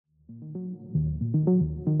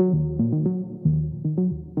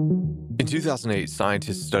In 2008,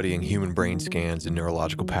 scientists studying human brain scans and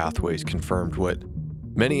neurological pathways confirmed what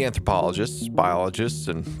many anthropologists, biologists,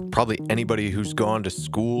 and probably anybody who's gone to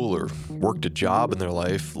school or worked a job in their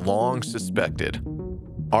life long suspected.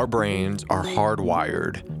 Our brains are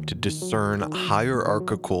hardwired to discern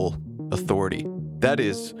hierarchical authority. That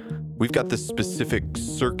is, we've got this specific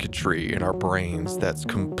circuitry in our brains that's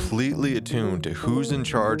completely attuned to who's in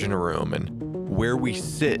charge in a room and where we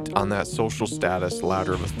sit on that social status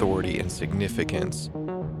ladder of authority and significance.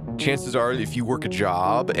 Chances are, if you work a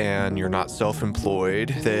job and you're not self-employed,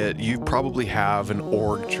 that you probably have an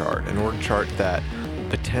org chart that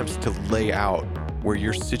attempts to lay out where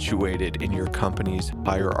you're situated in your company's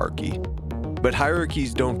hierarchy. But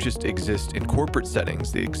hierarchies don't just exist in corporate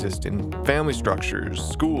settings, they exist in family structures,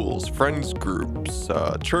 schools, friends groups,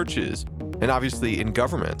 churches, and obviously in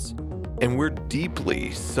governments. And we're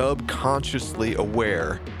deeply subconsciously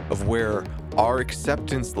aware of where our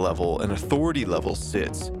acceptance level and authority level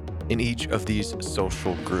sits in each of these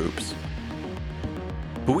social groups.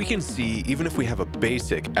 But we can see, even if we have a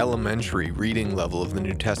basic elementary reading level of the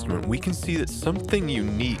New Testament, we can see that something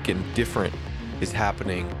unique and different is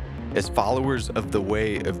happening as followers of the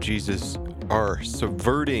way of Jesus are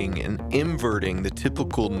subverting and inverting the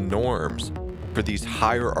typical norms for these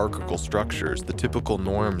hierarchical structures, the typical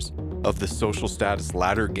norms of the social status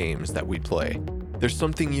ladder games that we play. There's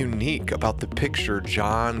something unique about the picture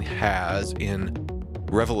John has in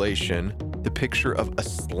Revelation, the picture of a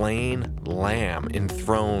slain lamb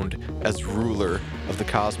enthroned as ruler of the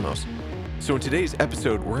cosmos. So in today's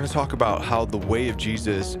episode, we're going to talk about how the way of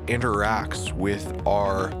Jesus interacts with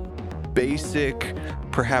our basic,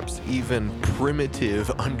 perhaps even primitive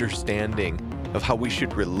understanding of how we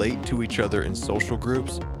should relate to each other in social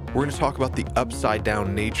groups. We're going to talk about the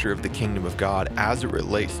upside-down nature of the kingdom of God as it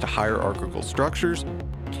relates to hierarchical structures.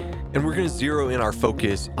 And we're going to zero in our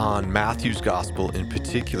focus on Matthew's gospel in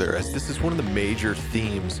particular, as this is one of the major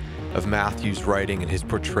themes of Matthew's writing and his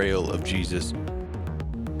portrayal of Jesus.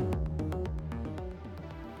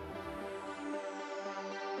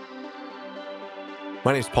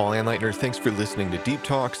 My name is Paul Anleitner. Thanks for listening to Deep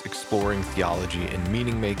Talks, exploring theology and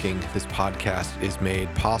meaning making. This podcast is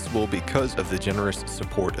made possible because of the generous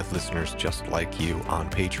support of listeners just like you on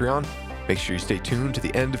Patreon. Make sure you stay tuned to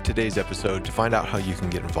the end of today's episode to find out how you can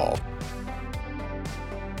get involved.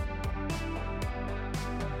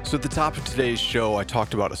 So at the top of today's show, I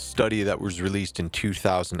talked about a study that was released in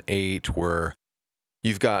 2008 where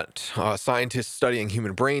you've got scientists studying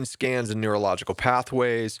human brain scans and neurological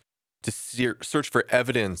pathways to search for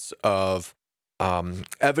evidence of our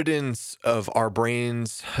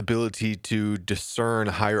brain's ability to discern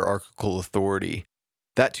hierarchical authority.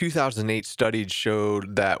 That 2008 study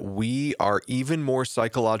showed that we are even more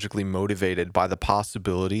psychologically motivated by the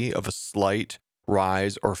possibility of a slight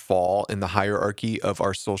rise or fall in the hierarchy of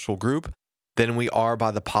our social group than we are by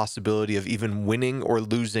the possibility of even winning or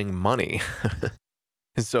losing money.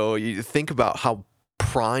 And so you think about how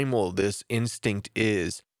primal this instinct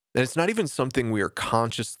is. And it's not even something we are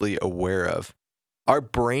consciously aware of. Our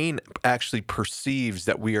brain actually perceives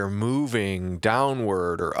that we are moving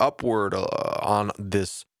downward or upward on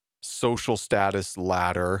this social status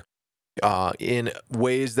ladder in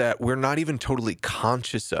ways that we're not even totally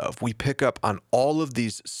conscious of. We pick up on all of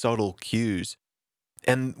these subtle cues.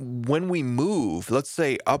 And when we move, let's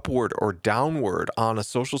say upward or downward on a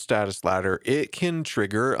social status ladder, it can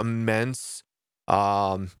trigger immense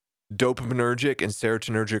dopaminergic and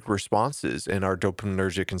serotonergic responses in our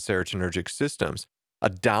dopaminergic and serotonergic systems. A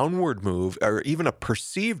downward move, or even a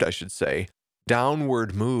perceived, I should say,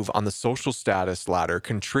 downward move on the social status ladder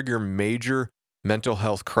can trigger major mental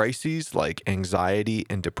health crises like anxiety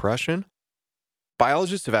and depression.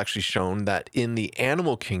 Biologists have actually shown that in the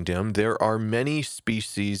animal kingdom, there are many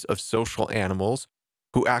species of social animals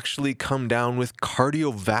who actually come down with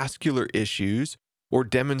cardiovascular issues or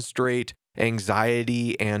demonstrate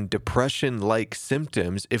anxiety and depression-like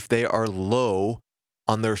symptoms if they are low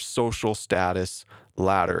on their social status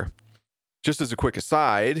ladder. Just as a quick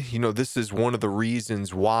aside, this is one of the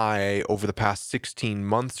reasons why over the past 16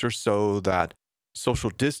 months or so that social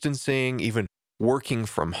distancing, even working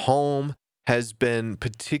from home, has been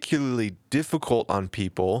particularly difficult on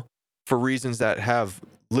people for reasons that have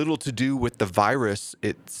little to do with the virus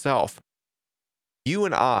itself. You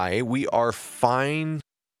and I, we are fine-tuned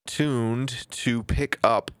to pick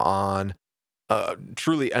up on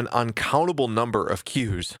truly an uncountable number of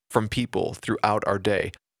cues from people throughout our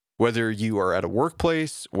day. Whether you are at a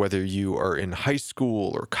workplace, whether you are in high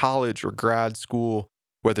school or college or grad school,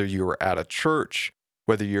 whether you are at a church,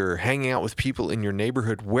 whether you're hanging out with people in your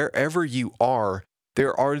neighborhood, wherever you are,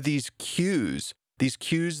 there are these cues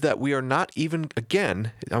that we are not even,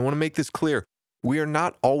 again, I want to make this clear. We are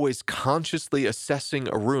not always consciously assessing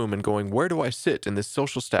a room and going, where do I sit in this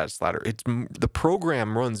social status ladder? The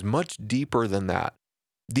program runs much deeper than that.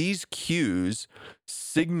 These cues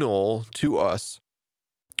signal to us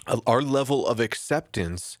our level of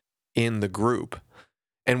acceptance in the group.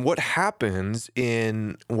 And what has happened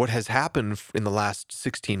in the last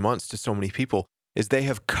 16 months to so many people is they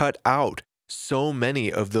have cut out so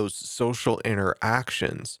many of those social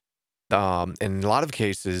interactions. In a lot of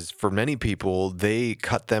cases, for many people, they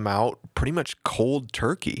cut them out pretty much cold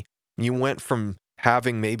turkey. You went from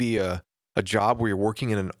having maybe a job where you're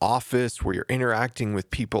working in an office, where you're interacting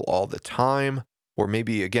with people all the time, or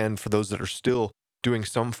maybe, again, for those that are still doing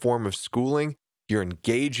some form of schooling, you're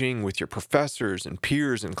engaging with your professors and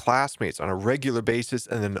peers and classmates on a regular basis,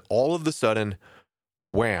 and then all of a sudden,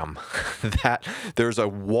 wham, that there's a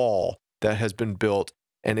wall that has been built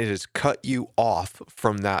and it has cut you off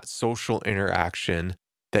from that social interaction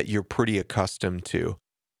that you're pretty accustomed to.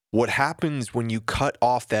 What happens when you cut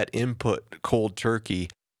off that input cold turkey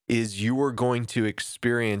is you are going to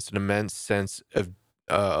experience an immense sense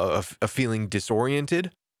of feeling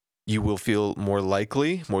disoriented. You will feel more than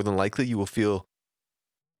likely, you will feel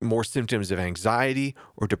more symptoms of anxiety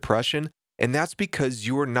or depression. And that's because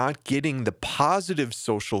you are not getting the positive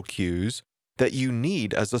social cues that you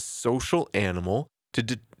need as a social animal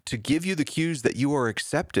to give you the cues that you are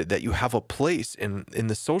accepted, that you have a place in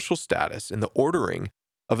the social status, in the ordering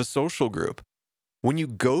of a social group. When you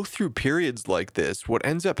go through periods like this, what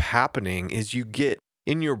ends up happening is you get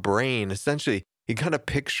in your brain, essentially, you kind of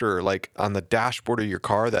picture like on the dashboard of your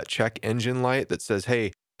car, that check engine light that says,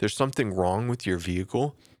 hey, there's something wrong with your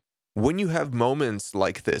vehicle. When you have moments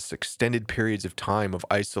like this, extended periods of time of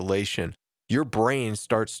isolation, your brain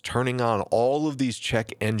starts turning on all of these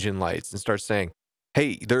check engine lights and starts saying,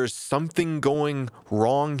 hey, there's something going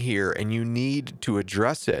wrong here and you need to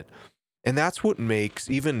address it. And that's what makes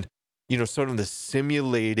even, sort of the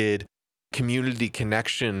simulated community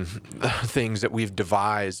connection things that we've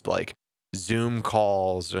devised, like Zoom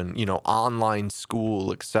calls and, online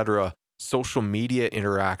school, etc., social media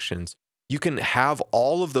interactions. You can have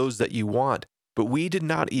all of those that you want, but we did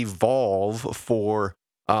not evolve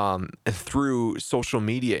through social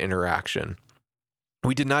media interaction.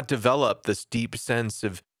 We did not develop this deep sense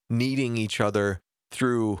of needing each other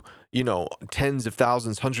through, tens of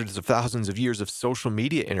thousands, hundreds of thousands of years of social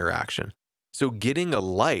media interaction. So getting a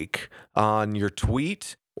like on your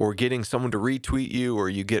tweet or getting someone to retweet you, or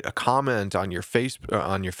you get a comment on your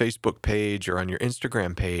Facebook page or on your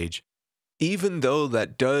Instagram page, even though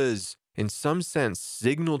that does in some sense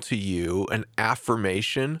signal to you an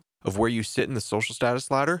affirmation of where you sit in the social status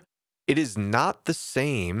ladder, it is not the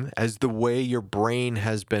same as the way your brain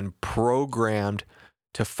has been programmed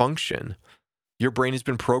to function. Your brain has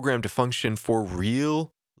been programmed to function for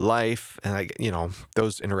real life, and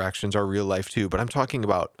those interactions are real life too, but I'm talking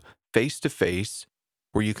about face to face,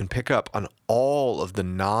 where you can pick up on all of the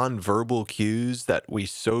nonverbal cues that we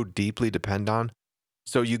so deeply depend on.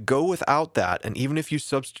 So you go without that, and even if you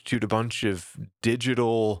substitute a bunch of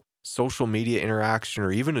digital social media interaction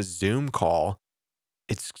or even a Zoom call,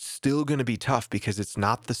 it's still going to be tough because it's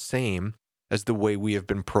not the same as the way we have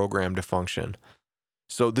been programmed to function.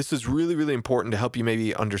 So this is really, really important to help you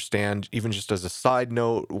maybe understand, even just as a side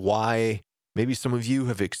note, why maybe some of you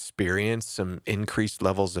have experienced some increased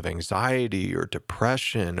levels of anxiety or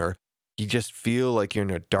depression, or you just feel like you're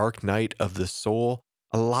in a dark night of the soul.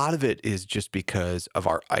 A lot of it is just because of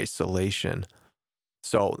our isolation.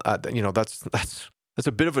 So, that's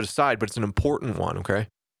a bit of an aside, but it's an important one, okay?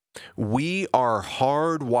 We are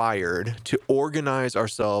hardwired to organize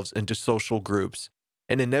ourselves into social groups.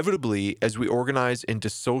 And inevitably, as we organize into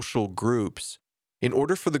social groups, in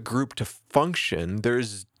order for the group to function,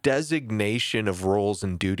 there's designation of roles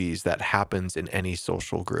and duties that happens in any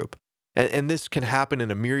social group. And this can happen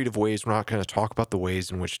in a myriad of ways. We're not going to talk about the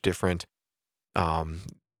ways in which different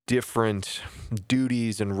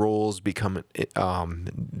duties and roles become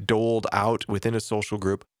doled out within a social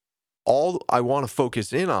group. All I want to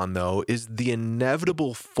focus in on, though, is the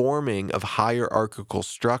inevitable forming of hierarchical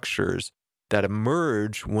structures that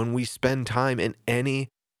emerge when we spend time in any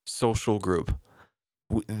social group.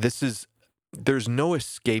 There's no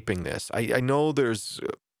escaping this. I know there's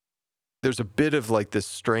a bit of like this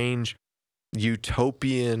strange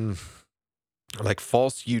utopian, like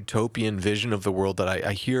false utopian vision of the world that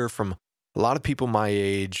I hear from a lot of people my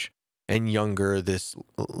age and younger, this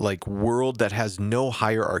like world that has no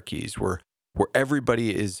hierarchies, where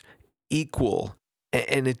everybody is equal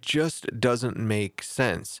And it just doesn't make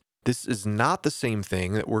sense. This is not the same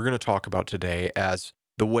thing that we're going to talk about today as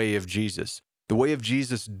the way of Jesus. The way of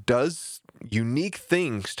Jesus does unique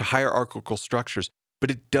things to hierarchical structures, but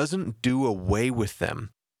it doesn't do away with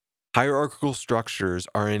them. Hierarchical structures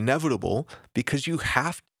are inevitable because you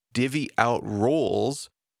have to divvy out roles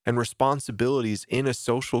and responsibilities in a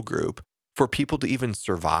social group for people to even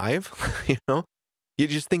survive. you know, you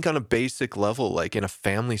just think on a basic level, like in a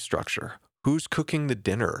family structure, who's cooking the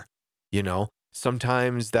dinner?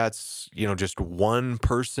 Sometimes that's, just one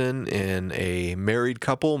person in a married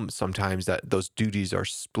couple. Sometimes that those duties are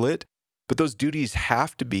split, but those duties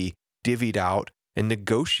have to be divvied out and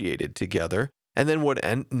negotiated together. And then what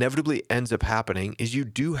inevitably ends up happening is you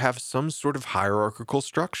do have some sort of hierarchical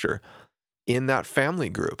structure in that family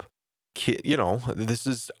group. This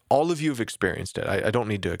is all of you have experienced it. I don't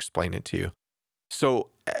need to explain it to you. So,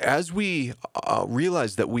 as we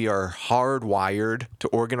realize that we are hardwired to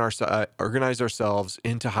organize ourselves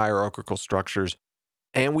into hierarchical structures,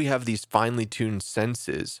 and we have these finely tuned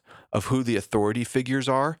senses of who the authority figures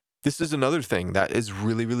are, this is another thing that is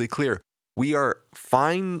really, really clear. We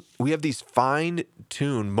have these fine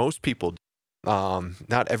tuned, most people,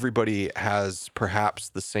 not everybody has perhaps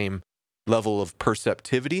the same level of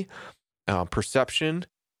perception,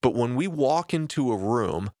 but when we walk into a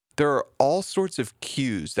room, there are all sorts of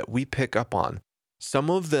cues that we pick up on. Some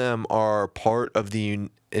of them are part of the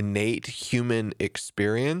innate human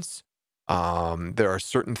experience. There are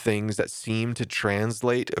certain things that seem to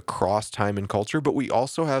translate across time and culture, but we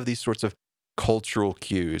also have these sorts of cultural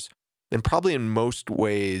cues. And probably in most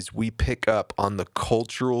ways, we pick up on the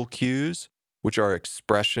cultural cues, which are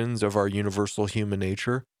expressions of our universal human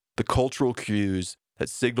nature, the cultural cues that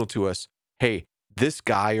signal to us, hey, this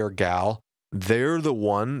guy or gal, they're the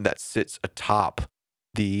one that sits atop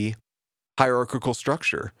the hierarchical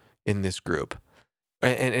structure in this group.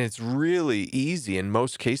 And it's really easy in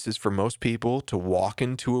most cases for most people to walk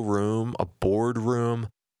into a room, a boardroom,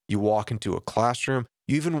 you walk into a classroom,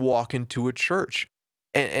 you even walk into a church.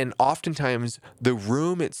 And oftentimes the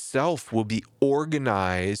room itself will be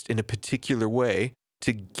organized in a particular way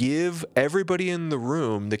to give everybody in the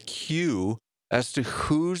room the cue as to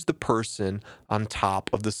who's the person on top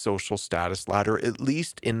of the social status ladder, at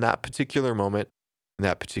least in that particular moment, in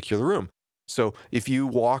that particular room. So if you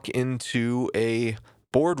walk into a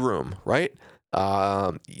boardroom, right?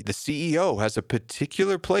 The CEO has a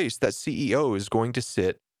particular place that CEO is going to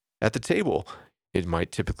sit at the table. It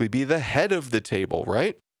might typically be the head of the table,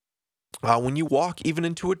 right? When you walk even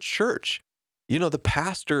into a church, the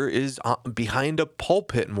pastor is behind a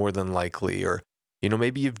pulpit more than likely, or,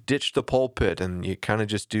 maybe you've ditched the pulpit and you kind of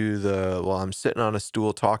just do well, I'm sitting on a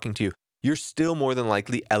stool talking to you. You're still more than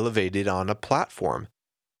likely elevated on a platform.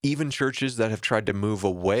 Even churches that have tried to move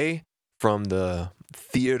away from the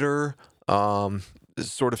theater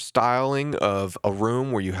sort of styling of a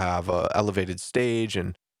room where you have a elevated stage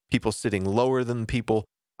and people sitting lower than people.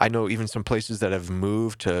 I know even some places that have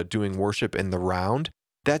moved to doing worship in the round.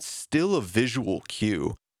 That's still a visual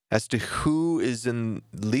cue as to who is at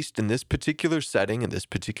least in this particular setting, in this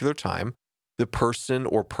particular time, the person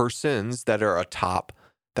or persons that are atop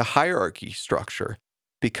the hierarchy structure.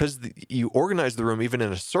 Because you organize the room even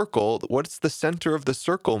in a circle, what's the center of the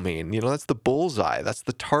circle mean? That's the bullseye. That's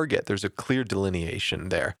the target. There's a clear delineation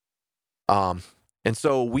there. Um, and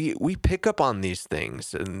so we pick up on these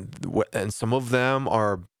things, and some of them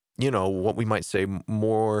are, what we might say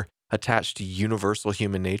more attached to universal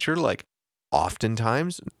human nature. Like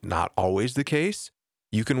oftentimes, not always the case.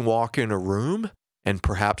 You can walk in a room, and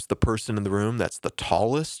perhaps the person in the room that's the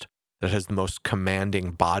tallest, that has the most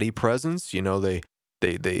commanding body presence,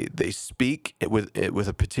 they speak with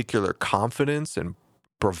a particular confidence and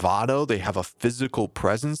bravado. They have a physical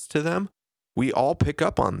presence to them. We all pick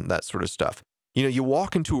up on that sort of stuff. You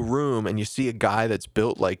walk into a room and you see a guy that's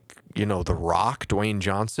built like, The Rock, Dwayne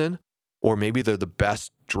Johnson, or maybe they're the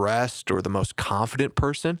best dressed or the most confident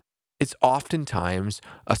person. It's oftentimes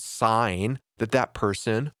a sign that that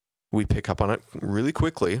person, we pick up on it really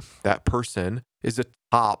quickly, that person is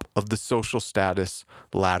atop of the social status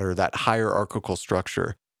ladder, that hierarchical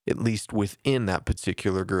structure, at least within that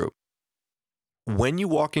particular group. When you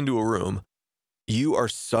walk into a room, you are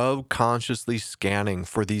subconsciously scanning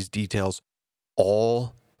for these details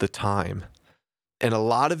all the time. And a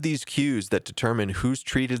lot of these cues that determine who's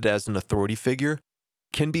treated as an authority figure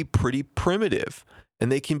can be pretty primitive,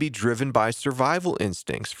 and they can be driven by survival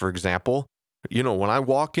instincts. For example, when I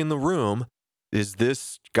walk in the room, is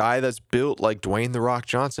this guy that's built like Dwayne The Rock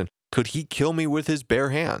Johnson, could he kill me with his bare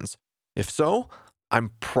hands? If so,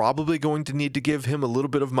 I'm probably going to need to give him a little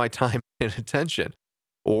bit of my time and attention.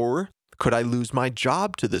 Or Could I lose my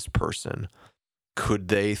job to this person? Could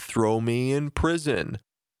they throw me in prison?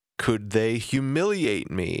 Could they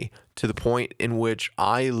humiliate me to the point in which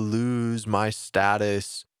I lose my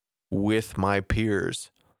status with my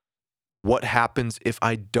peers? What happens if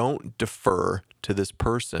I don't defer to this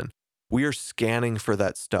person? We are scanning for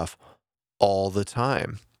that stuff all the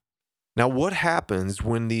time. Now, what happens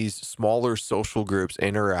when these smaller social groups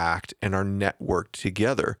interact and are networked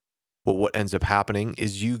together? Well, what ends up happening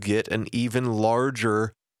is you get an even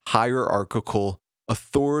larger hierarchical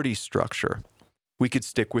authority structure. We could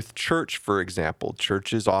stick with church, for example.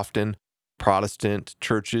 Churches often, Protestant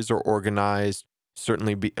churches are organized,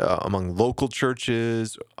 certainly among local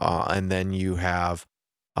churches, and then you have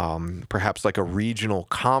perhaps like a regional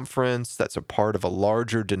conference that's a part of a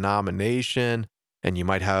larger denomination, and you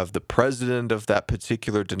might have the president of that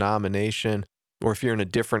particular denomination. Or if you're in a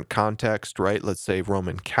different context, right, let's say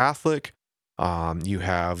Roman Catholic, you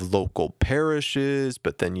have local parishes,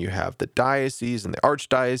 but then you have the diocese and the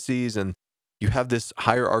archdiocese, and you have this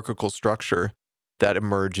hierarchical structure that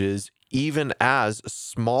emerges even as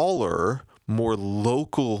smaller, more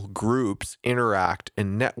local groups interact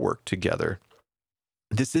and network together.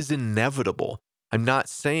 This is inevitable. I'm not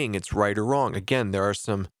saying it's right or wrong. Again, there are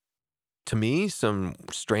to me, some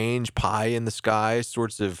strange pie in the sky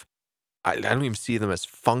sorts of, I don't even see them as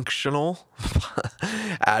functional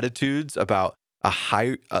attitudes about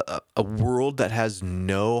a world that has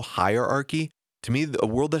no hierarchy. To me, a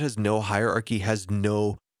world that has no hierarchy has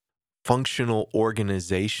no functional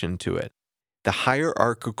organization to it. The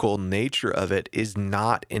hierarchical nature of it is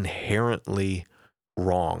not inherently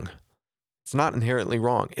wrong. It's not inherently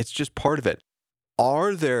wrong. It's just part of it.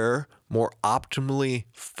 Are there more optimally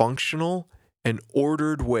functional and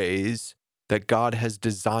ordered ways that God has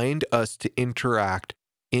designed us to interact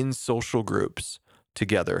in social groups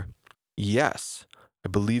together? Yes, I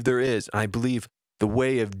believe there is. And I believe the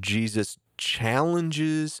way of Jesus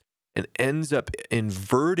challenges and ends up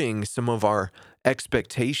inverting some of our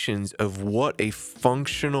expectations of what a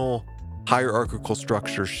functional hierarchical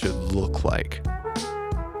structure should look like.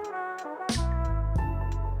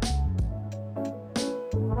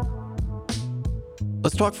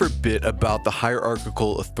 Let's talk for a bit about the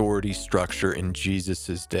hierarchical authority structure in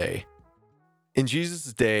Jesus' day. In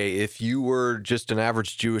Jesus' day, if you were just an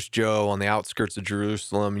average Jewish Joe on the outskirts of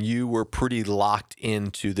Jerusalem, you were pretty locked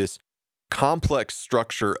into this complex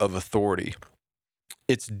structure of authority.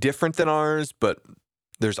 It's different than ours, but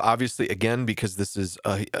there's obviously, again, because this is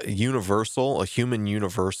a universal, a human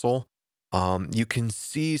universal, you can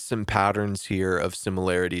see some patterns here of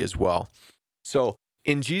similarity as well. So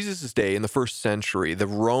in Jesus' day, in the first century, the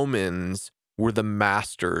Romans were the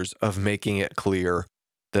masters of making it clear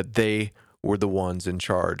that they were the ones in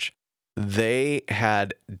charge. They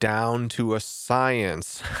had down to a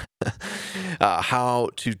science how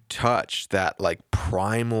to touch that like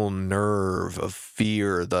primal nerve of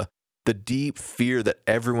fear, the deep fear that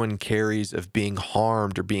everyone carries of being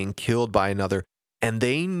harmed or being killed by another. And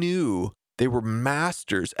they knew they were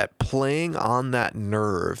masters at playing on that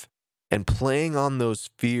nerve and playing on those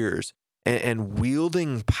fears and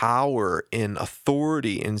wielding power and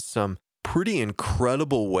authority in some pretty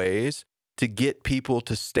incredible ways to get people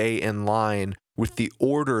to stay in line with the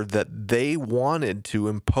order that they wanted to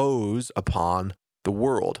impose upon the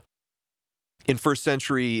world. In first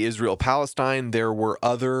century Israel, Palestine, there were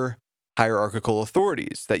other hierarchical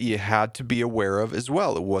authorities that you had to be aware of as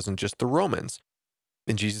well. It wasn't just the Romans.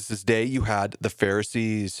 In Jesus' day, you had the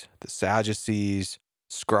Pharisees, the Sadducees,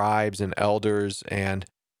 scribes and elders, and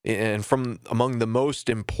from among the most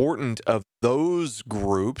important of those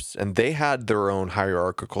groups, and they had their own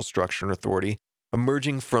hierarchical structure and authority,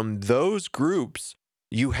 emerging from those groups,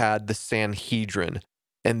 you had the Sanhedrin,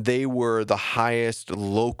 and they were the highest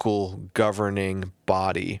local governing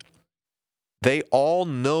body. They all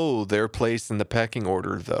know their place in the pecking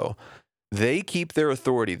order, though. They keep their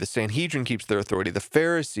authority. The Sanhedrin keeps their authority. The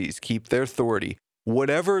Pharisees keep their authority.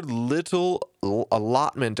 Whatever little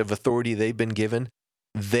allotment of authority they've been given,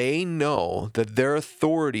 they know that their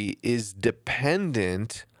authority is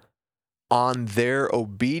dependent on their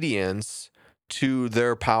obedience to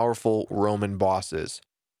their powerful Roman bosses.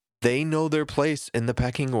 They know their place in the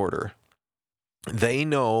pecking order. They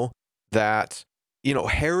know that,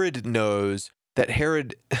 Herod knows that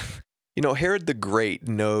Herod the Great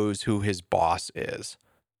knows who his boss is,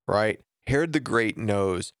 right? Herod the Great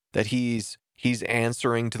knows that he's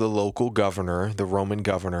answering to the local governor, the Roman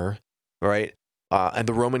governor, right? And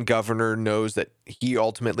the Roman governor knows that he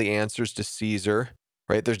ultimately answers to Caesar,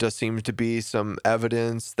 right? There does seem to be some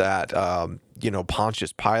evidence that,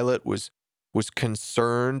 Pontius Pilate was was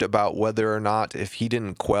concerned about whether or not, if he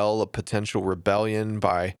didn't quell a potential rebellion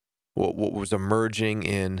by what was emerging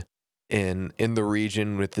in the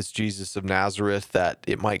region with this Jesus of Nazareth, that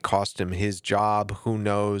it might cost him his job. Who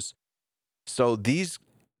knows? So these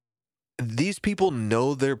people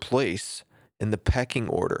know their place in the pecking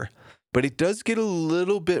order, but it does get a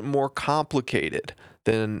little bit more complicated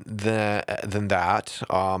than that,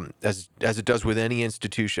 as it does with any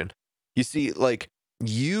institution. You see, like,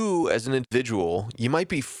 you as an individual, you might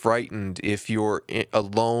be frightened if you're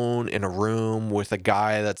alone in a room with a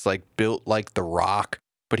guy that's like built like The Rock,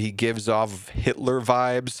 but he gives off Hitler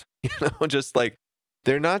vibes. Just like,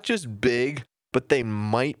 they're not just big, but they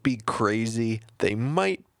might be crazy. They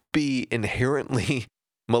might be inherently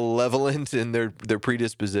malevolent in their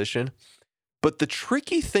predisposition. But the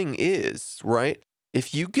tricky thing is, right?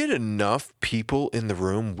 If you get enough people in the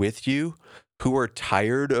room with you who are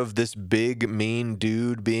tired of this big, mean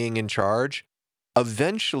dude being in charge,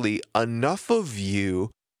 eventually enough of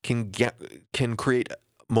you can create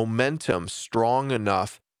momentum strong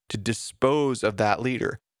enough to dispose of that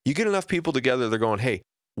leader. You get enough people together, they're going, hey,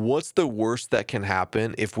 what's the worst that can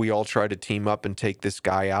happen if we all try to team up and take this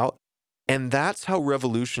guy out? And that's how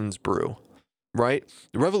revolutions brew, right?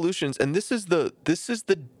 The revolutions, and this is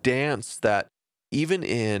the dance that, even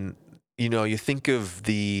in, you think of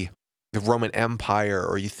the Roman Empire,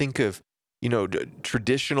 or you think of,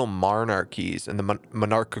 traditional monarchies and the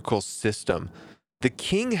monarchical system. The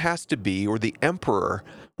king has to be, or the emperor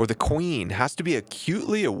or the queen has to be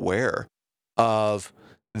acutely aware of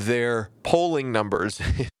their polling numbers,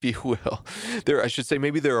 if you will. I should say,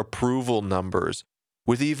 maybe their approval numbers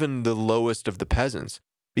with even the lowest of the peasants.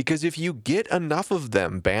 Because if you get enough of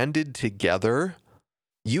them banded together,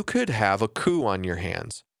 you could have a coup on your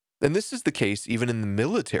hands. And this is the case even in the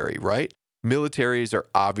military, right? Militaries are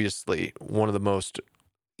obviously one of the most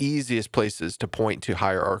easiest places to point to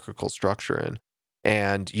hierarchical structure in.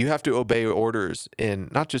 And you have to obey orders in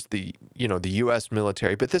not just the US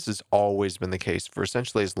military, but this has always been the case for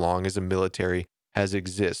essentially as long as a military has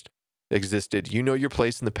existed. You know your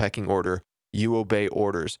place in the pecking order, you obey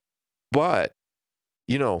orders. But,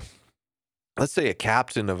 you know, let's say a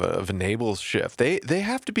captain of a naval ship, they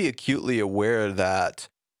have to be acutely aware that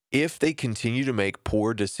if they continue to make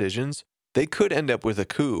poor decisions, they could end up with a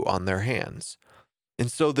coup on their hands.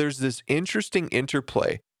 And so there's this interesting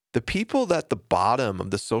interplay. The people at the bottom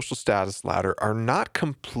of the social status ladder are not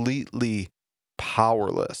completely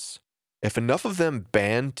powerless. If enough of them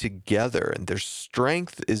band together and their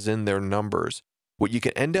strength is in their numbers, what you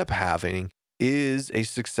can end up having is a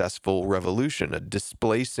successful revolution, a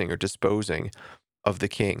displacing or disposing of the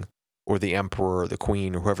king or the emperor or the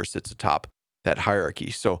queen or whoever sits atop that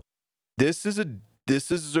hierarchy. So this is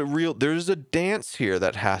a real, there's a dance here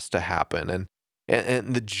that has to happen.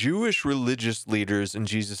 And the Jewish religious leaders in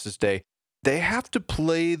Jesus' day, they have to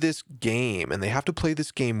play this game, and they have to play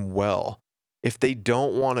this game well. If they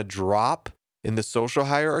don't want to drop in the social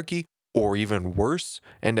hierarchy, or even worse,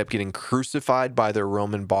 end up getting crucified by their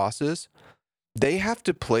Roman bosses, they have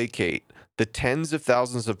to placate the tens of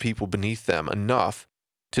thousands of people beneath them enough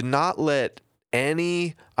to not let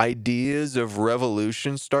any ideas of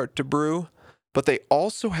revolution start to brew, but they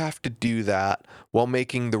also have to do that while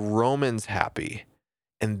making the Romans happy.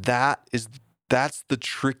 And that's the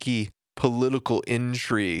tricky political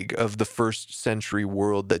intrigue of the first century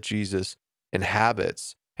world that Jesus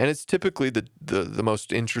inhabits. And it's typically the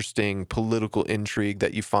most interesting political intrigue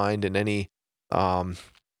that you find in any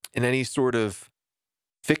sort of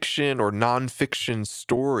fiction or nonfiction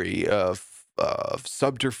story of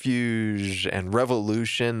subterfuge and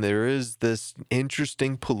revolution. There is this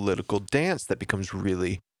interesting political dance that becomes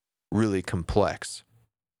really, really complex.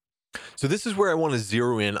 So this is where I want to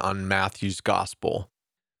zero in on Matthew's gospel.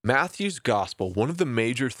 Matthew's gospel, one of the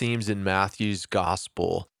major themes in Matthew's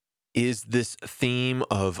gospel is this theme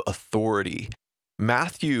of authority.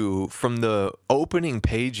 Matthew, from the opening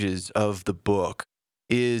pages of the book,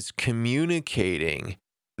 is communicating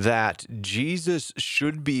that Jesus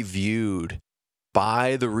should be viewed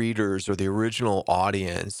by the readers or the original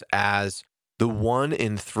audience as the one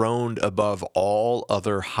enthroned above all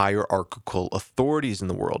other hierarchical authorities in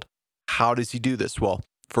the world. How does he do this? Well,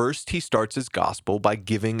 first, he starts his gospel by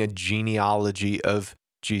giving a genealogy of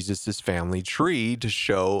Jesus's family tree to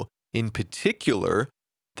show, in particular,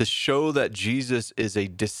 to show that Jesus is a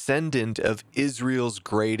descendant of Israel's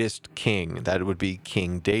greatest king. That would be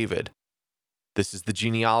King David. This is the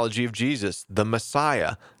genealogy of Jesus, the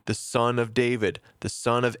Messiah, the son of David, the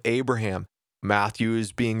son of Abraham. Matthew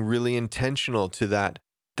is being really intentional to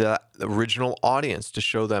the original audience to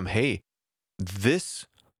show them, hey, this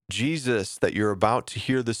Jesus that you're about to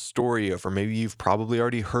hear the story of, or maybe you've probably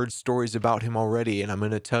already heard stories about him already, and I'm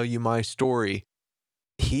going to tell you my story.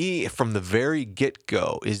 He, from the very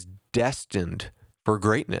get-go, is destined for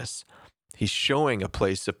greatness. He's showing a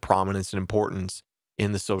place of prominence and importance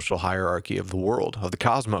in the social hierarchy of the world, of the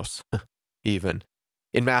cosmos, even.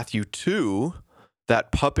 In Matthew 2,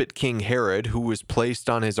 that puppet King Herod, who was placed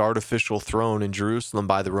on his artificial throne in Jerusalem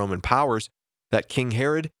by the Roman powers, that King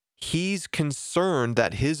Herod, he's concerned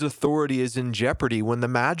that his authority is in jeopardy when the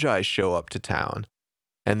Magi show up to town.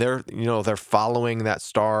 And they're following that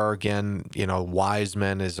star again. Wise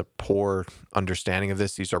men is a poor understanding of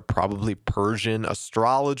this. These are probably Persian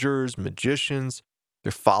astrologers, magicians.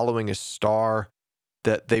 They're following a star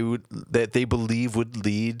that they believe would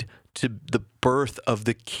lead to the birth of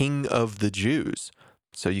the King of the Jews.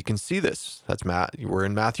 So you can see this. We're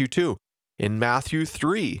in Matthew 2. In Matthew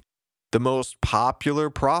 3, the most popular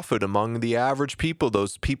prophet among the average people,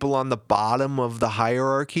 those people on the bottom of the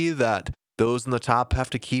hierarchy that those in the top have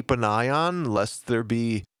to keep an eye on lest there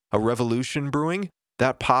be a revolution brewing,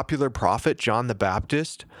 that popular prophet, John the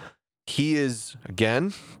Baptist, he is,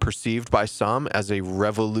 again, perceived by some as a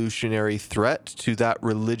revolutionary threat to that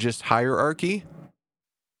religious hierarchy.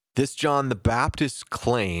 This John the Baptist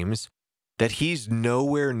claims that he's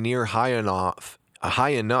nowhere near high enough,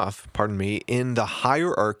 in the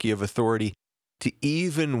hierarchy of authority to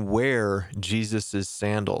even wear Jesus's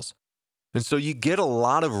sandals. And so you get a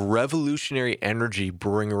lot of revolutionary energy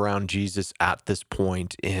brewing around Jesus at this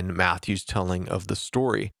point in Matthew's telling of the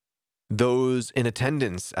story. Those in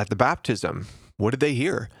attendance at the baptism, what did they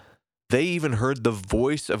hear? They even heard the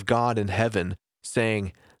voice of God in heaven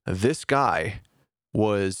saying, this guy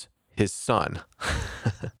was his son.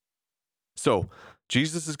 So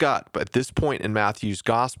Jesus has got, at this point in Matthew's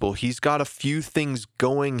gospel, he's got a few things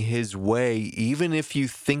going his way, even if you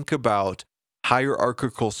think about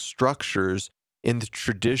hierarchical structures in the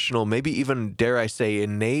traditional, maybe even, dare I say,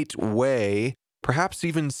 innate way, perhaps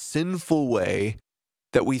even sinful way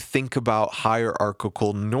that we think about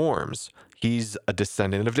hierarchical norms. He's a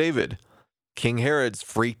descendant of David. King Herod's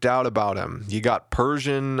freaked out about him. You got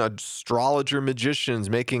Persian astrologer magicians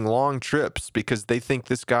making long trips because they think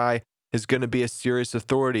this guy is going to be a serious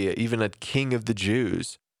authority, even a king of the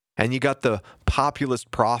Jews. And you got the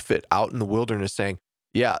populist prophet out in the wilderness saying,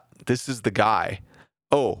 yeah, this is the guy.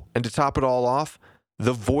 Oh, and to top it all off,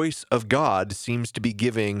 the voice of God seems to be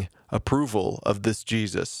giving approval of this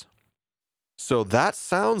Jesus. So that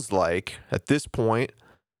sounds like, at this point,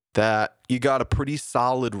 that you got a pretty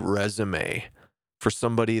solid resume for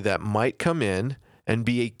somebody that might come in and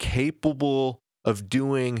be capable of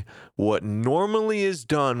doing what normally is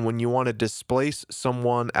done when you want to displace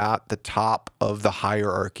someone at the top of the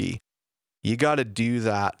hierarchy. You got to do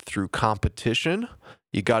that through competition.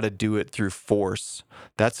 You got to do it through force.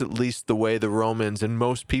 That's at least the way the Romans and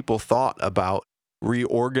most people thought about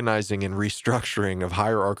reorganizing and restructuring of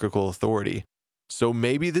hierarchical authority. So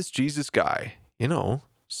maybe this Jesus guy,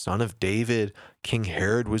 son of David, King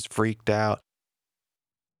Herod was freaked out.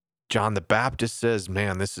 John the Baptist says,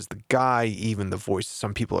 man, this is the guy. Even the voice,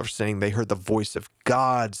 some people are saying they heard the voice of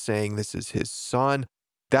God saying this is his son.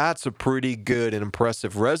 That's a pretty good and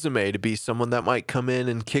impressive resume to be someone that might come in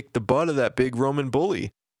and kick the butt of that big Roman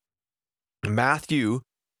bully. Matthew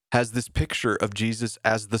has this picture of Jesus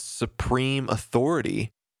as the supreme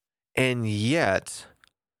authority. And yet,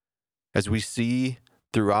 as we see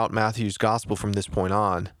throughout Matthew's gospel from this point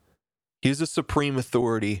on, he is a supreme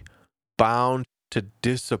authority bound to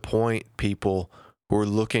disappoint people who are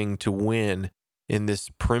looking to win in this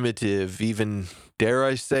primitive, even, dare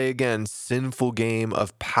I say again, sinful game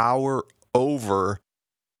of power over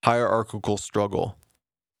hierarchical struggle.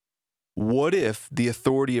 What if the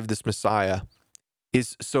authority of this Messiah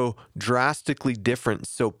is so drastically different,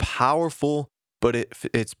 so powerful, but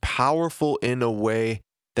it's powerful in a way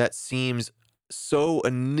that seems so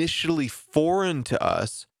initially foreign to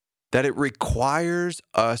us that it requires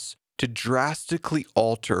us to drastically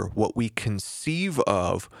alter what we conceive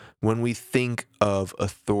of when we think of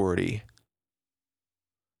authority?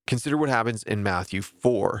 Consider what happens in Matthew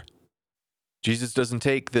 4. Jesus doesn't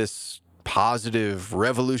take this positive,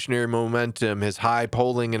 revolutionary momentum, his high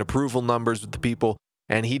polling and approval numbers with the people,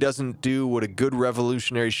 and he doesn't do what a good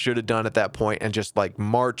revolutionary should have done at that point and just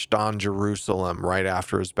marched on Jerusalem right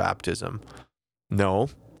after his baptism. No,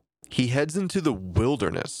 he heads into the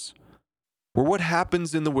wilderness. Where what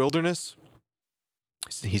happens in the wilderness?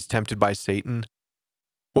 He's tempted by Satan.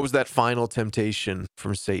 What was that final temptation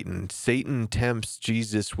from Satan? Satan tempts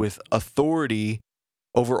Jesus with authority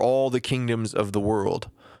over all the kingdoms of the world.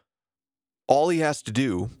 All he has to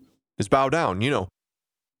do is bow down,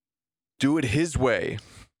 do it his way.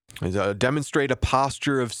 Demonstrate a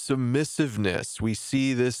posture of submissiveness. We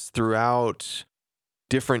see this throughout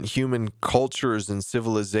different human cultures and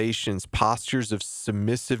civilizations, postures of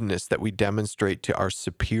submissiveness that we demonstrate to our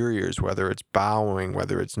superiors, whether it's bowing,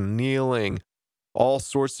 whether it's kneeling, all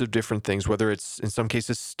sorts of different things, whether it's in some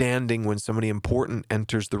cases standing when somebody important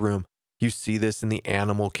enters the room. You see this in the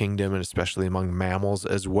animal kingdom and especially among mammals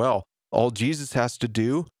as well. All Jesus has to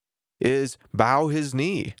do is bow his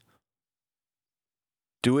knee.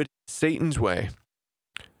 Do it Satan's way.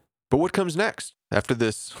 But what comes next after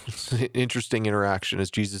this interesting interaction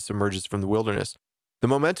as Jesus emerges from the wilderness? The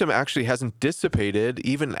momentum actually hasn't dissipated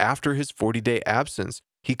even after his 40-day absence.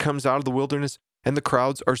 He comes out of the wilderness and the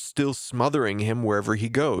crowds are still smothering him wherever he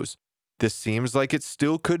goes. This seems like it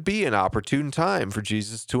still could be an opportune time for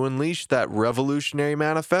Jesus to unleash that revolutionary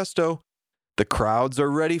manifesto. The crowds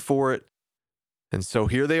are ready for it. And so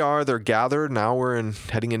here they are, they're gathered. Now we're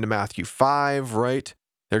heading into Matthew 5, right?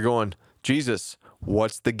 They're going, Jesus,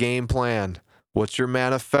 what's the game plan? What's your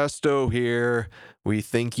manifesto here? We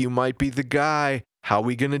think you might be the guy. How are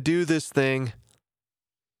we going to do this thing?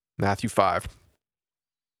 Matthew 5.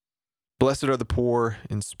 Blessed are the poor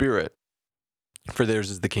in spirit, for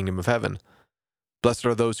theirs is the kingdom of heaven. Blessed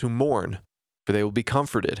are those who mourn, for they will be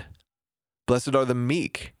comforted. Blessed are the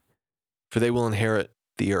meek, for they will inherit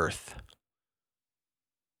the earth.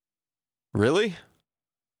 Really?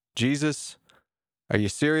 Jesus? Are you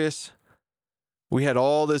serious? We had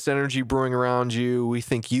all this energy brewing around you. We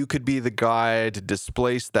think you could be the guy to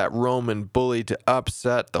displace that Roman bully, to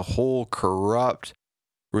upset the whole corrupt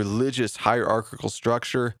religious hierarchical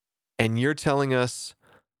structure. And you're telling us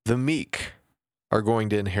the meek are going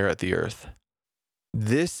to inherit the earth.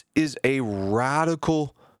 This is a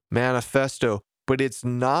radical manifesto, but it's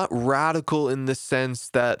not radical in the sense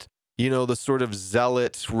that, the sort of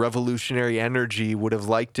zealot revolutionary energy would have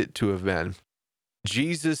liked it to have been.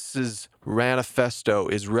 Jesus's manifesto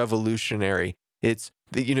is revolutionary. It's,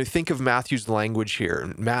 think of Matthew's language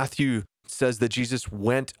here. Matthew says that Jesus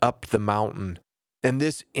went up the mountain, and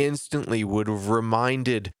this instantly would have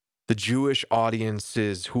reminded the Jewish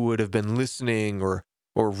audiences who would have been listening or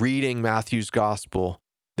reading Matthew's gospel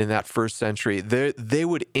in that first century. They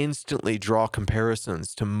would instantly draw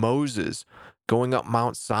comparisons to Moses going up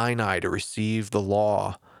Mount Sinai to receive the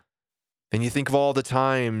law. And you think of all the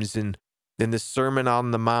times in this Sermon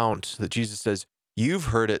on the Mount that Jesus says, "You've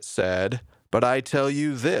heard it said, but I tell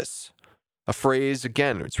you this." A phrase,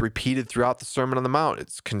 again, it's repeated throughout the Sermon on the Mount.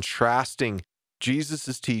 It's contrasting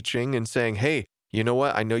Jesus' teaching and saying, hey, you know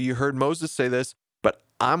what? I know you heard Moses say this, but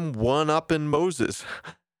I'm one up in Moses.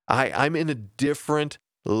 I'm in a different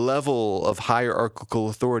level of hierarchical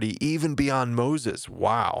authority, even beyond Moses.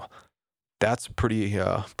 Wow. That's a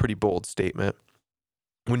pretty bold statement.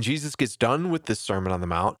 When Jesus gets done with this Sermon on the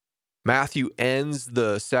Mount, Matthew ends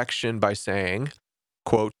the section by saying,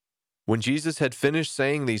 quote, "When Jesus had finished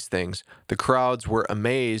saying these things, the crowds were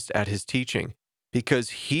amazed at his teaching, because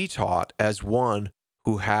he taught as one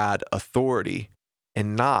who had authority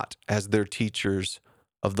and not as their teachers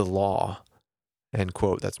of the law." End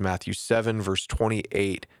quote. That's Matthew 7, verse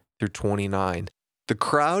 28 through 29. The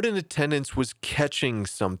crowd in attendance was catching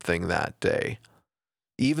something that day.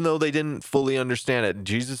 Even though they didn't fully understand it,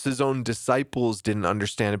 Jesus' own disciples didn't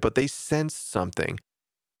understand it, but they sensed something.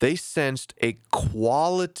 They sensed a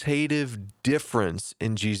qualitative difference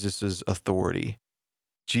in Jesus' authority.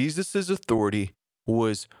 Jesus' authority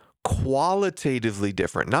was qualitatively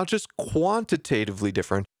different, not just quantitatively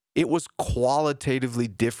different. It was qualitatively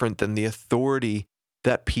different than the authority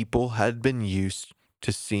that people had been used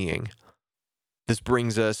to seeing. This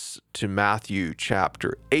brings us to Matthew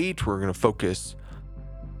chapter 8. We're going to focus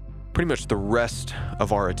pretty much the rest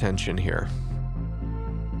of our attention here.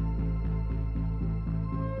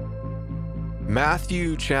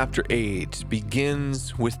 Matthew chapter 8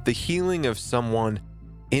 begins with the healing of someone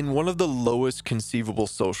in one of the lowest conceivable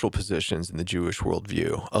social positions in the Jewish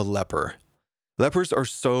worldview, a leper. Lepers are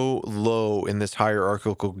so low in this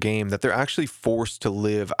hierarchical game that they're actually forced to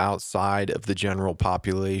live outside of the general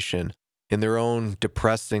population in their own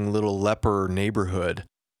depressing little leper neighborhood.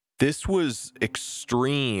 This was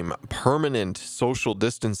extreme, permanent social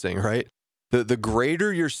distancing, right? The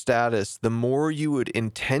greater your status, the more you would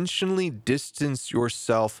intentionally distance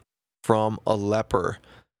yourself from a leper.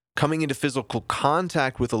 Coming into physical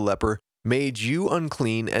contact with a leper made you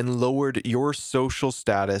unclean and lowered your social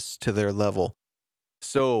status to their level.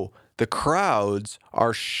 So the crowds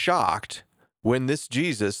are shocked when this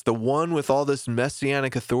Jesus, the one with all this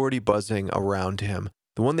messianic authority buzzing around him,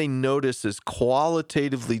 the one they notice is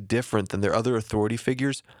qualitatively different than their other authority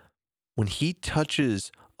figures, when he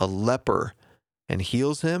touches a leper and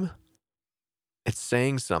heals him, It's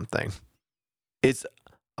saying something. It's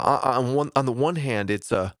on the one hand,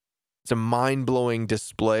 it's a mind-blowing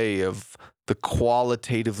display of the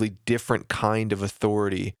qualitatively different kind of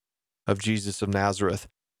authority of Jesus of Nazareth.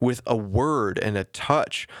 With a word and a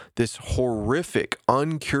touch, this horrific,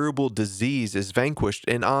 uncurable disease is vanquished.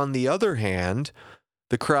 And on the other hand,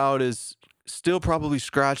 the crowd is still probably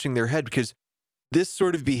scratching their head because this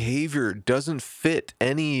sort of behavior doesn't fit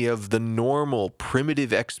any of the normal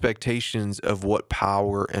primitive expectations of what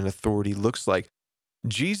power and authority looks like.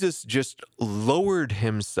 Jesus just lowered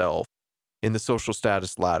himself in the social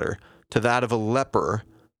status ladder to that of a leper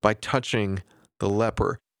by touching the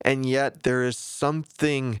leper. And yet there is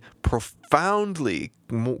something profoundly,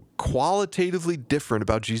 qualitatively different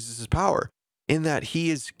about Jesus' power in that he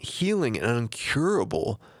is healing an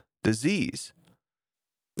incurable disease.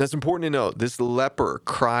 That's important to note. This leper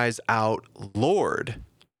cries out, Lord.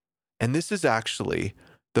 And this is actually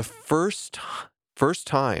the first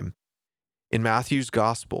time in Matthew's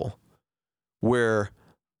gospel where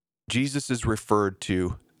Jesus is referred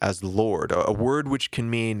to as Lord, a word which can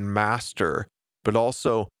mean master, but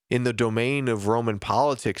also in the domain of Roman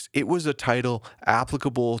politics, it was a title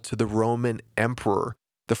applicable to the Roman emperor.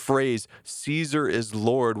 The phrase Caesar is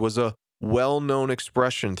Lord was a well-known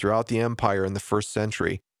expression throughout the empire in the first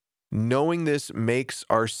century. Knowing this makes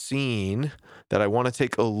our scene that I want to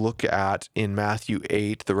take a look at in Matthew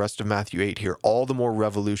 8, the rest of Matthew 8 here, all the more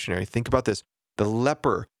revolutionary. Think about this. The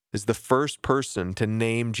leper is the first person to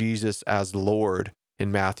name Jesus as Lord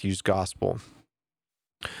in Matthew's gospel.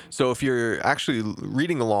 So if you're actually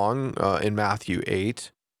reading along in Matthew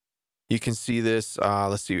 8, you can see this.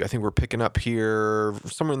 Let's see. I think we're picking up here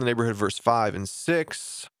somewhere in the neighborhood of verse 5 and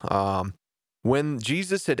 6. When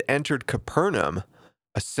Jesus had entered Capernaum,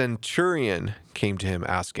 a centurion came to him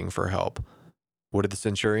asking for help. What did the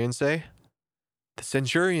centurion say? The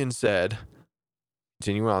centurion said,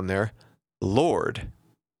 continue on there, Lord.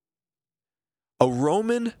 A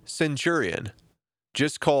Roman centurion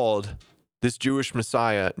just called this Jewish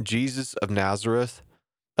Messiah Jesus of Nazareth,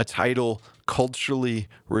 a title culturally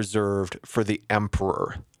reserved for the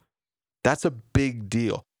emperor. That's a big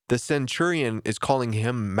deal. The centurion is calling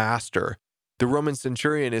him master. The Roman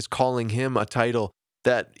centurion is calling him a title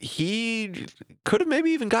that he could have maybe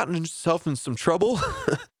even gotten himself in some trouble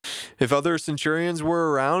if other centurions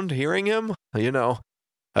were around hearing him. You know,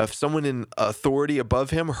 if someone in authority above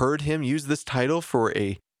him heard him use this title for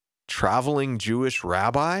a traveling Jewish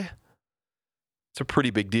rabbi, it's a pretty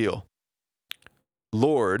big deal.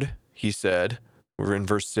 Lord, he said, we're in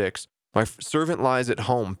verse 6, my servant lies at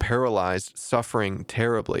home, paralyzed, suffering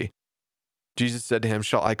terribly. Jesus said to him,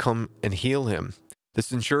 shall I come and heal him? The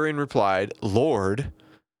centurion replied, Lord,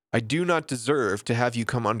 I do not deserve to have you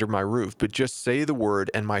come under my roof, but just say the word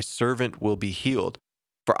and my servant will be healed.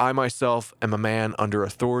 For I myself am a man under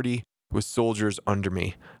authority with soldiers under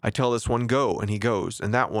me. I tell this one, go, and he goes,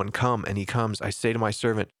 and that one, come, and he comes. I say to my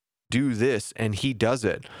servant, do this, and he does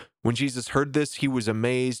it. When Jesus heard this, he was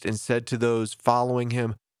amazed and said to those following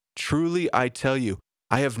him, truly I tell you,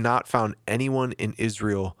 I have not found anyone in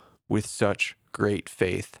Israel with such great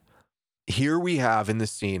faith. Here we have in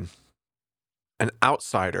this scene an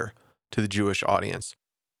outsider to the Jewish audience.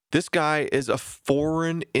 This guy is a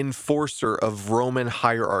foreign enforcer of Roman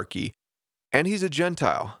hierarchy, and he's a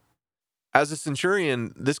Gentile. As a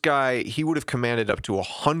centurion, this guy, he would have commanded up to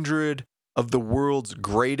 100 of the world's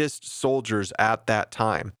greatest soldiers at that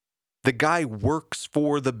time. The guy works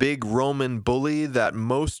for the big Roman bully that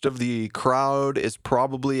most of the crowd is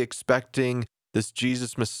probably expecting this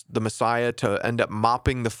Jesus, the Messiah, to end up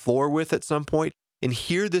mopping the floor with at some point. And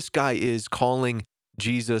here this guy is calling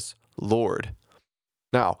Jesus Lord.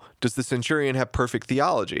 Now, does the centurion have perfect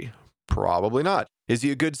theology? Probably not. Is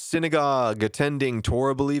he a good synagogue attending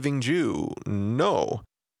Torah believing Jew? No.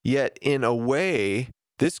 Yet in a way,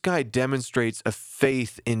 this guy demonstrates a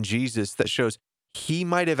faith in Jesus that shows he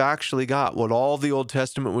might have actually got what all the Old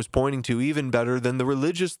Testament was pointing to even better than the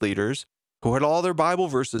religious leaders who had all their Bible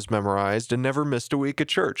verses memorized and never missed a week at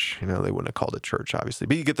church. You know, they wouldn't have called it church, obviously,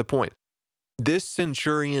 but you get the point. This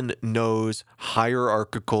centurion knows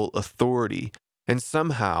hierarchical authority, and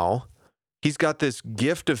somehow he's got this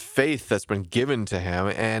gift of faith that's been given to him,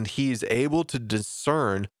 and he's able to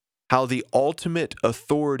discern how the ultimate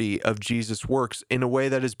authority of Jesus works in a way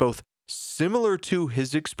that is both similar to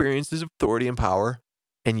his experiences of authority and power,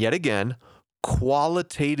 and yet again,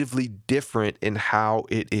 qualitatively different in how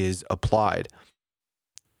it is applied.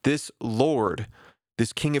 This Lord,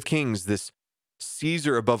 this King of Kings, this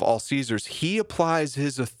Caesar above all Caesars, he applies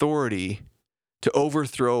his authority to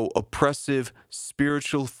overthrow oppressive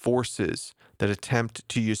spiritual forces that attempt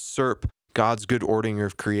to usurp God's good ordering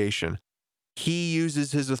of creation. He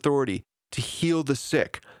uses his authority to heal the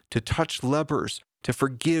sick, to touch lepers, to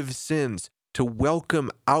forgive sins, to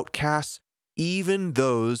welcome outcasts, even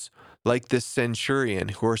those like this centurion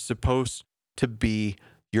who are supposed to be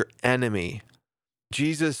your enemy.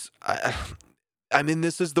 Jesus, I mean,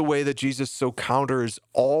 this is the way that Jesus so counters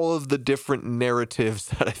all of the different narratives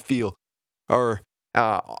that I feel are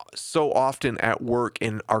so often at work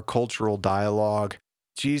in our cultural dialogue.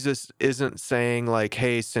 Jesus isn't saying like,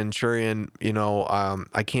 "Hey, centurion,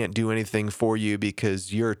 I can't do anything for you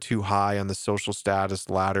because you're too high on the social status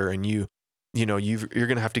ladder, and you're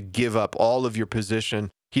gonna have to give up all of your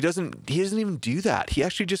position." He doesn't. He doesn't even do that. He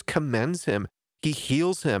actually just commends him. He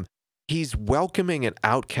heals him. He's welcoming an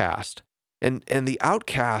outcast, and the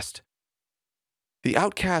outcast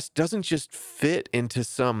doesn't just fit into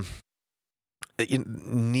some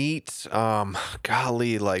neat,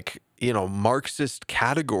 golly, like, Marxist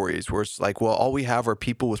categories where it's like, well, all we have are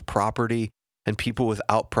people with property and people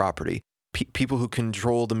without property, people who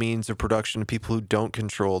control the means of production and people who don't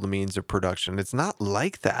control the means of production. It's not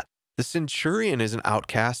like that. The centurion is an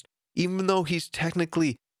outcast, even though he's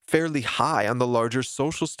technically fairly high on the larger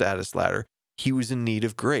social status ladder. He was in need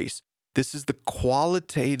of grace. This is the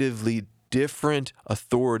qualitatively different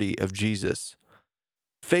authority of Jesus.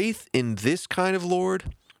 Faith in this kind of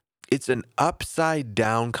Lord, it's an upside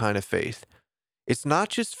down kind of faith. It's not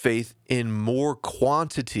just faith in more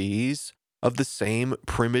quantities of the same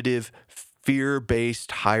primitive, fear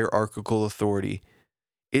based hierarchical authority.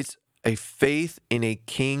 It's a faith in a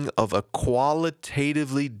king of a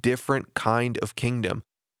qualitatively different kind of kingdom,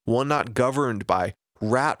 one not governed by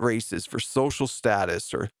rat races for social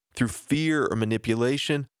status or through fear or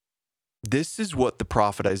manipulation. This is what the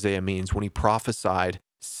prophet Isaiah means when he prophesied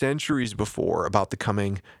centuries before about the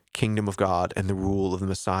coming kingdom of God and the rule of the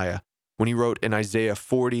Messiah. When he wrote in Isaiah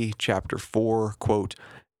 40, chapter 4, quote,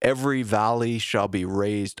 "Every valley shall be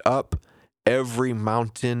raised up, every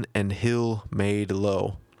mountain and hill made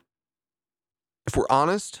low." If we're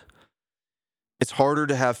honest, it's harder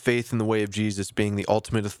to have faith in the way of Jesus being the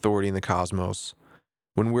ultimate authority in the cosmos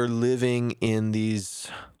when we're living in these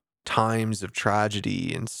times of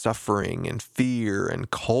tragedy and suffering and fear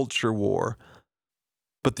and culture war.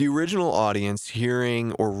 But the original audience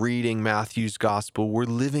hearing or reading Matthew's gospel were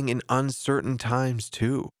living in uncertain times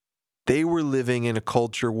too. They were living in a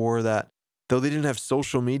culture war that, though they didn't have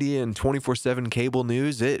social media and 24/7 cable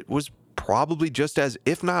news, it was probably just as,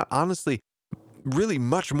 if not honestly, really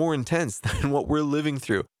much more intense than what we're living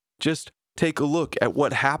through. Just take a look at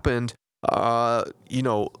what happened, a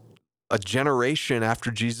generation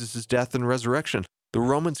after Jesus' death and resurrection. The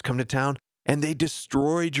Romans come to town and they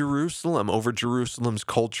destroy Jerusalem over Jerusalem's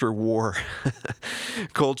culture war,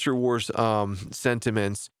 culture wars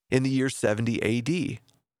sentiments in the year 70 AD.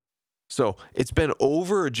 So it's been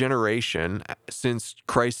over a generation since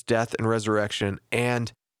Christ's death and resurrection,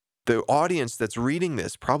 and the audience that's reading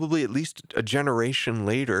this, probably at least a generation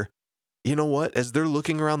later, you know what? As they're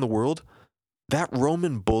looking around the world, that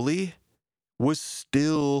Roman bully was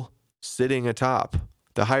still sitting atop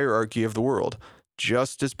the hierarchy of the world,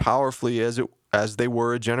 just as powerfully as they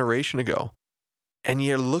were a generation ago. And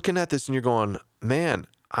you're looking at this and you're going, man,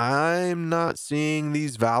 I'm not seeing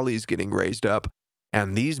these valleys getting raised up,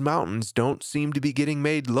 and these mountains don't seem to be getting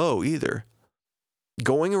made low either.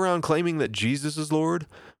 Going around claiming that Jesus is Lord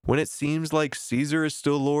when it seems like Caesar is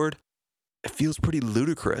still Lord, it feels pretty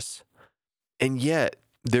ludicrous. And yet,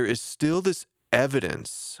 there is still this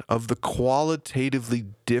evidence of the qualitatively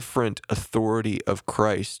different authority of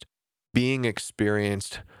Christ being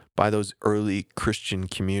experienced by those early Christian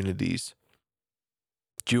communities.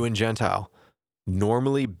 Jew and Gentile,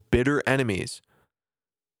 normally bitter enemies,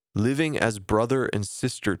 living as brother and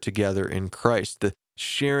sister together in Christ, the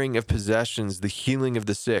sharing of possessions, the healing of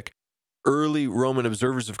the sick. Early Roman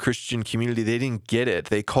observers of Christian community, they didn't get it.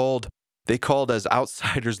 They called as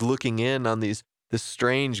outsiders looking in on this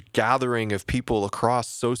strange gathering of people across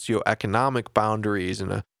socioeconomic boundaries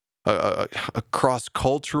and across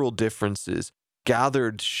cultural differences,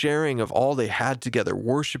 gathered, sharing of all they had together,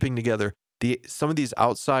 worshiping together. Some of these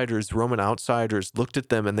outsiders, Roman outsiders, looked at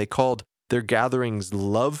them and they called their gatherings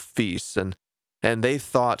love feasts, and they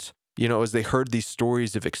thought, as they heard these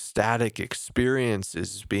stories of ecstatic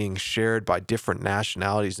experiences being shared by different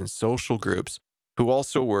nationalities and social groups, who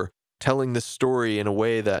also were telling the story in a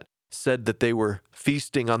way that said that they were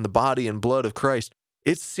feasting on the body and blood of Christ,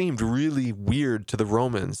 it seemed really weird to the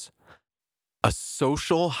Romans. A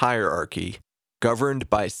social hierarchy governed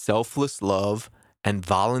by selfless love and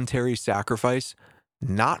voluntary sacrifice,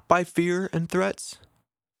 not by fear and threats.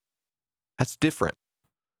 That's different,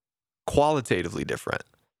 qualitatively different.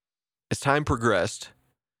 As time progressed,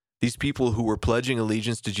 These people who were pledging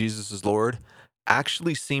allegiance to Jesus as Lord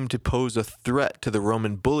actually seemed to pose a threat to the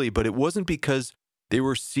Roman bully, but it wasn't because they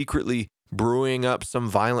were secretly brewing up some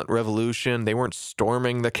violent revolution. They weren't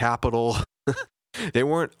storming the Capitol. They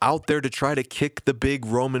weren't out there to try to kick the big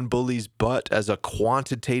Roman bully's butt as a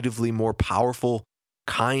quantitatively more powerful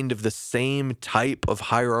kind of the same type of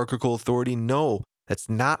hierarchical authority. No, that's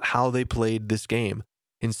not how they played this game.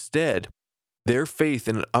 Instead, their faith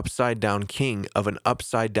in an upside-down king of an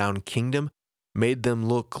upside-down kingdom made them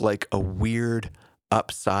look like a weird,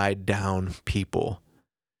 upside-down people.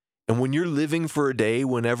 And when you're living for a day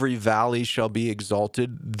when every valley shall be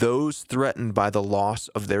exalted, those threatened by the loss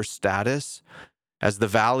of their status, as the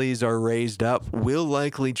valleys are raised up, will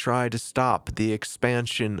likely try to stop the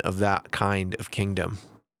expansion of that kind of kingdom.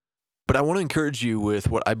 But I want to encourage you with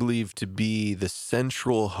what I believe to be the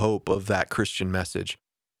central hope of that Christian message.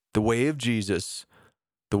 The way of Jesus,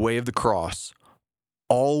 the way of the cross,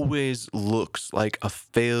 always looks like a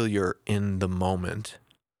failure in the moment.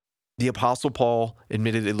 The Apostle Paul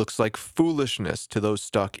admitted it looks like foolishness to those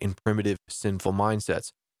stuck in primitive, sinful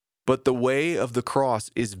mindsets. But the way of the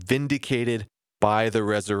cross is vindicated by the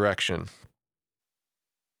resurrection.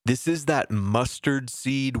 This is that mustard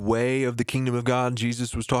seed way of the kingdom of God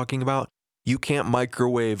Jesus was talking about. You can't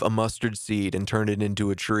microwave a mustard seed and turn it into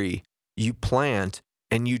a tree. You plant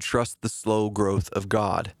and you trust the slow growth of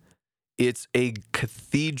God. It's a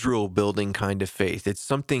cathedral building kind of faith. It's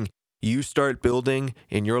something you start building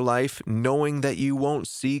in your life knowing that you won't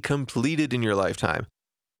see completed in your lifetime.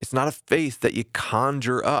 It's not a faith that you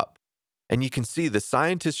conjure up. And you can see the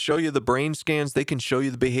scientists show you the brain scans, they can show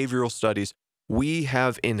you the behavioral studies. We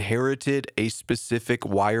have inherited a specific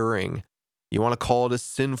wiring. You want to call it a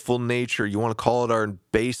sinful nature, you want to call it our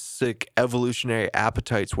basic evolutionary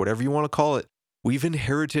appetites, whatever you want to call it. We've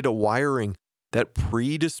inherited a wiring that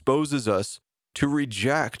predisposes us to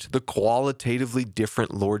reject the qualitatively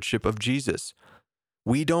different lordship of Jesus.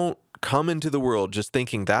 We don't come into the world just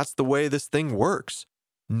thinking that's the way this thing works.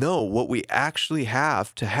 No, what we actually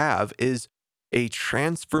have to have is a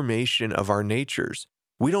transformation of our natures.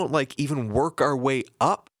 We don't even work our way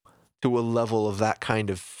up to a level of that kind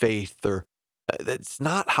of faith, or that's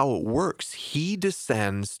not how it works. He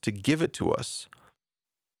descends to give it to us.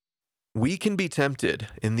 We can be tempted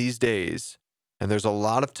in these days, and there's a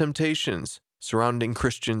lot of temptations surrounding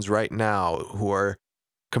Christians right now who are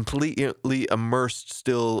completely immersed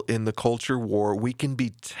still in the culture war. We can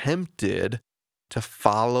be tempted to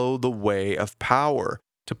follow the way of power,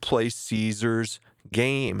 to play Caesar's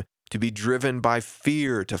game, to be driven by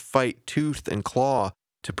fear, to fight tooth and claw,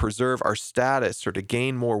 to preserve our status or to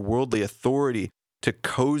gain more worldly authority, to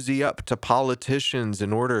cozy up to politicians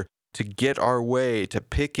in order to get our way, to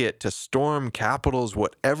picket, to storm capitals,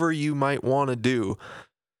 whatever you might want to do.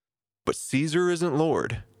 But Caesar isn't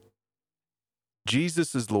Lord.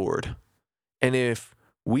 Jesus is Lord. And if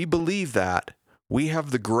we believe that, we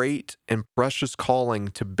have the great and precious calling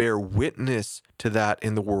to bear witness to that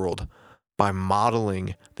in the world by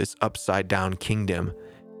modeling this upside-down kingdom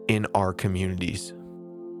in our communities.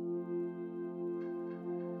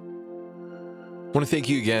 I want to thank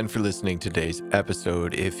you again for listening to today's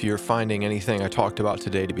episode. If you're finding anything I talked about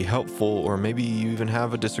today to be helpful, or maybe you even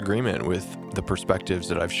have a disagreement with the perspectives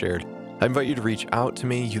that I've shared, I invite you to reach out to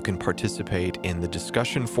me. You can participate in the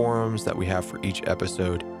discussion forums that we have for each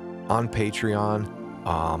episode on Patreon.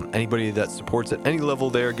 Anybody that supports at any level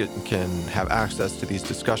there can have access to these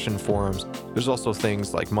discussion forums. There's also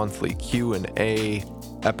things like monthly Q&A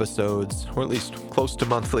episodes, or at least close to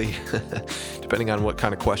monthly, depending on what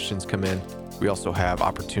kind of questions come in. We also have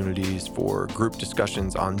opportunities for group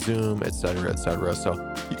discussions on Zoom, etc., etc. So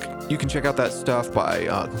you can check out that stuff by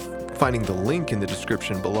finding the link in the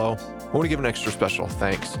description below. I want to give an extra special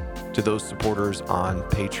thanks to those supporters on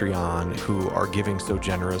Patreon who are giving so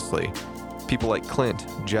generously. People like Clint,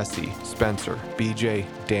 Jesse, Spencer, BJ,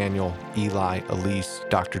 Daniel, Eli, Elise,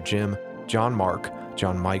 Dr. Jim, John Mark,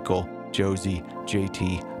 John Michael, Josie,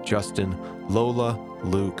 JT, Justin, Lola,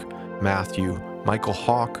 Luke, Matthew, Michael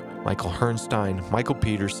Hawk, Michael Hernstein, Michael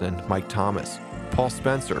Peterson, Mike Thomas, Paul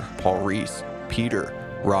Spencer, Paul Reese, Peter,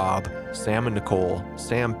 Rob, Sam and Nicole,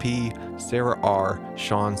 Sam P., Sarah R.,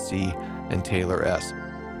 Sean C., and Taylor S.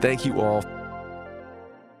 Thank you all